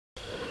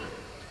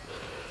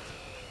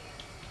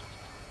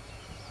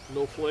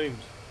No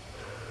flames.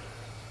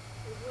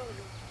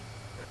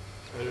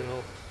 I don't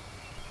know.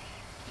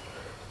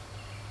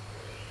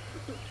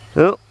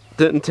 Well,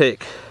 didn't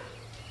take.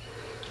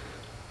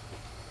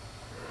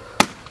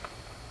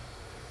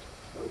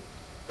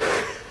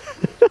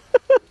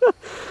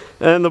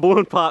 And the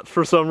balloon popped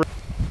for some reason.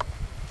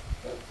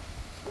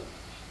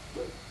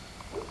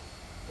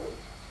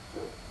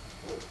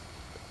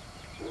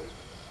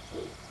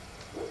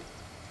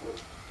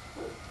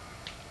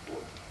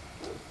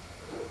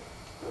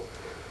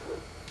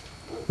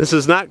 This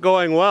is not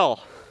going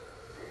well.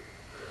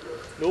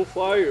 No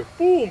fire.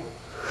 Boom!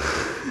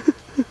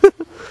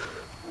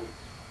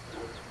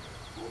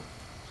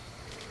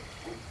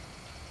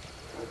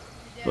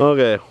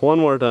 Okay, one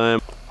more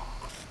time.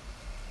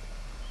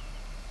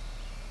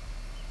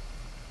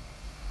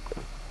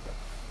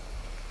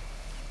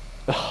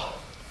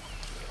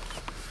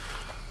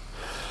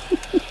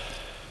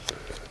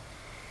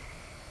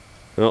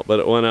 Oh,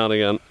 but it went out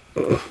again.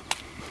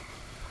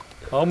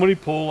 How many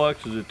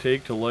Polacks does it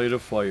take to light a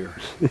fire?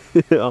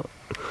 Yeah.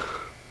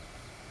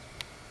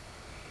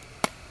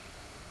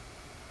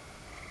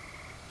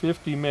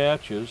 50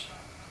 matches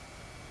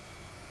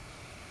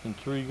and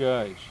 3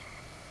 guys.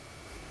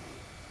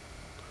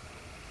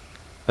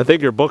 I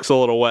think your book's a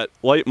little wet.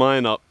 Light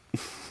mine up.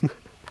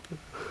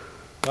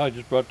 I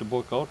just brought the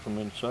book out from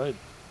inside.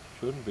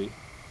 Shouldn't be.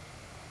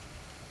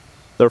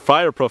 They're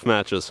fireproof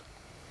matches.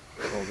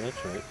 Oh,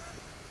 that's right.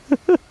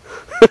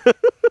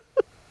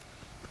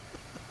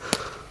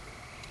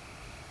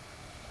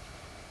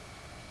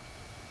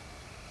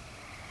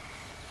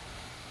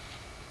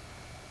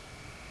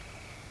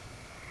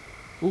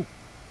 Ooh,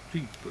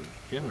 jeepers,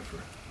 Jennifer.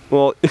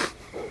 Well,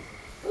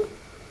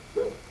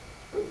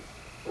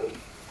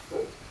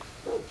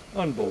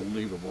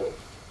 Unbelievable.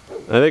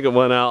 I think it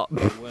went out.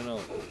 It went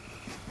out.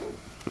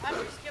 I'm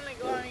just gonna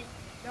go on.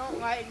 Don't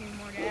light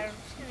anymore, Dad. I'm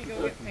just gonna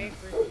go get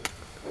paper.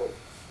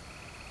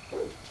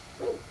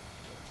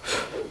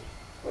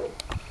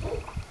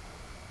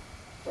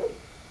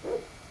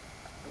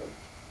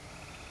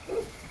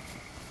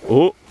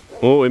 Oh,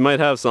 oh, we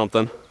might have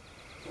something.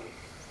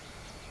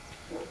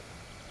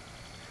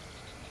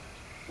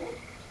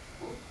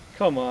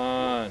 Come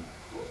on.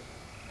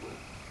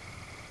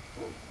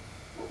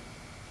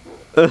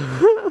 In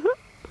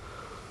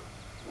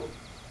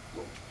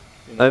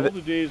all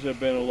the days I've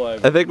been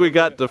alive. I think we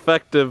got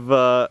defective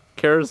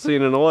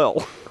kerosene and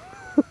oil.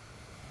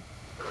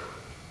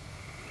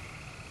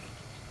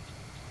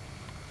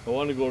 I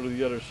want to go to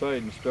the other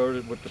side and start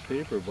it with the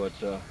paper, but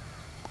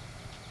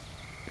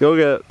Go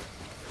get it.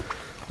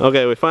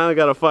 Okay, we finally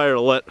got a fire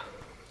lit.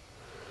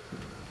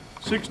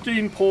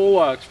 16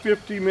 Polacks,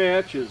 50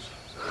 matches,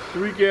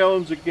 3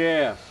 gallons of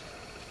gas.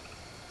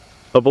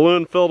 A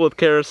balloon filled with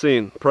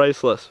kerosene,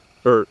 priceless.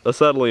 Or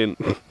acetylene.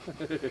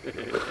 It's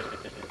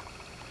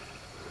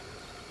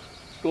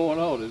going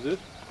out, is it?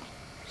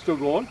 Still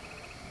going?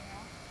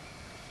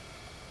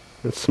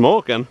 It's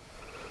smoking.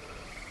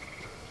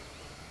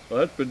 Well,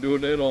 that's been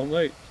doing that all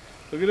night.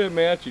 Look at that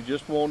match, it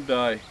just won't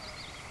die.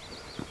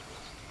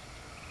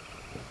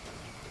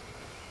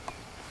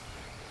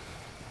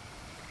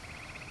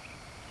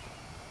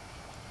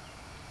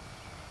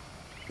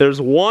 There's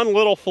one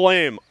little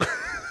flame.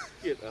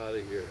 Get out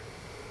of here.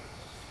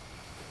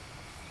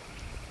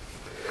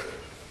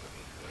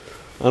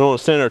 I don't want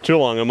to stand there too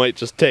long. I might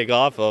just take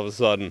off all of a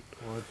sudden.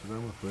 Well, that's what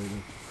I'm afraid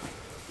of.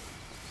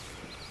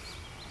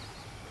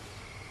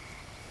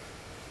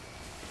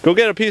 Go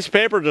get a piece of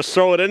paper, just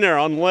throw it in there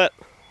unlit.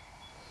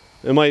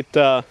 It might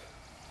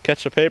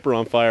catch the paper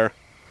on fire.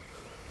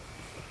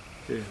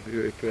 Okay, be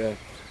right back.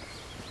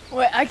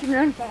 Wait, I can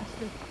run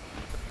faster.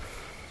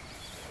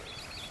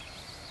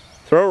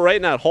 Throw it right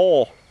in that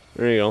hole.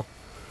 There you go.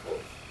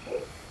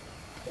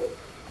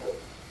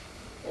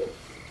 I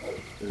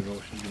don't know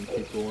if she's going to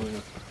keep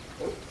going.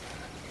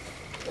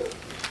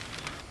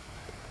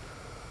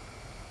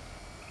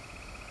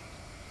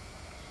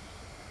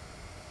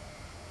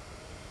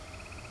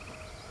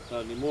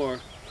 Not anymore.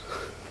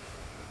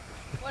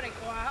 Would it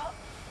go out?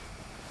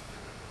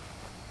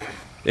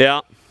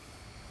 Yeah.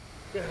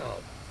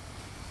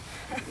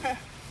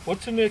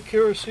 What's in that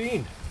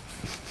kerosene?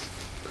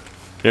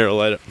 Here,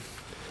 light it.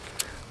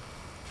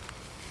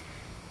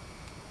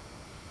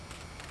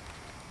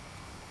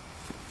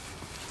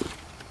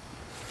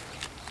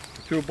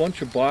 Threw a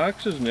bunch of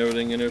boxes and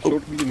everything in there, so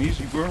it'd be an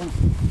easy burn.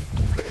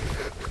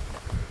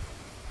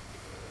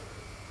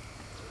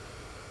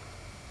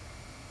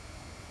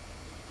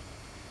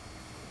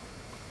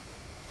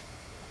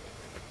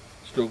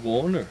 Still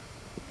going there?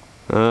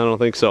 I don't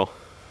think so.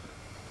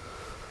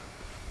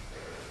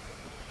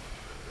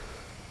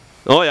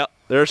 Oh yeah,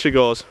 there she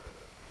goes.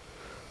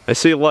 I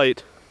see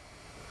light.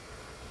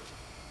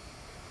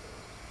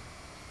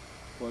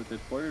 Well, that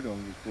fire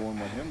don't just going,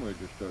 my hemorrhoids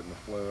are starting to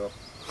flare up.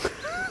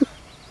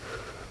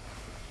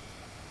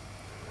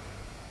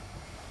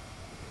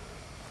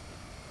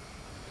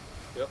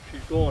 Yep,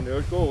 she's going. There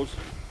it goes.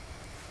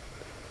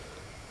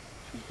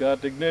 She's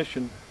got the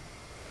ignition.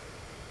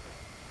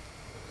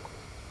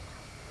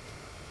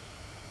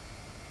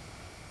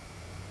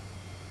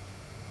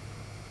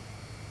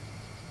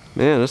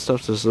 Man, this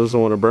stuff just doesn't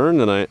want to burn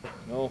tonight.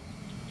 No.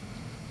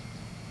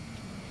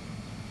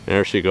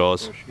 There she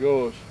goes. There she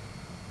goes.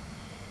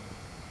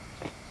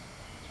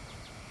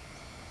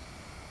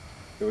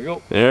 Here we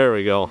go. There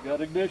we go. We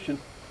got ignition.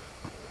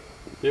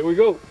 Here we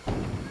go.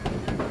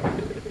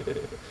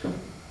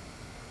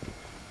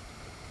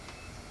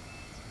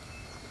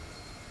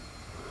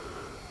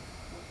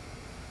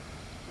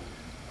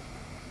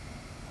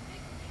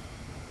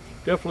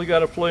 Definitely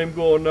got a flame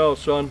going now,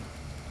 son.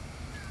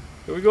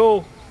 Here we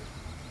go.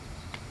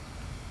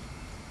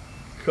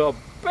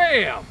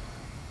 Kabam!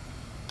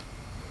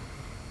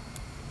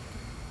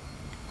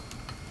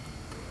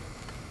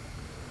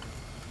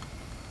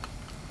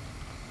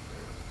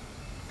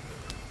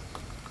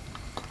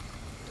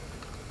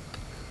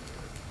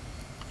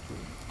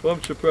 Well,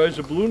 I'm surprised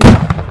the balloon.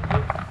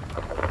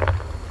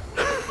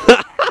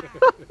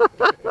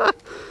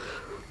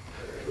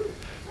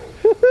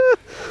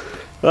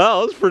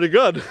 Well, that was pretty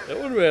good. That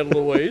one ran a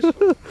little ways.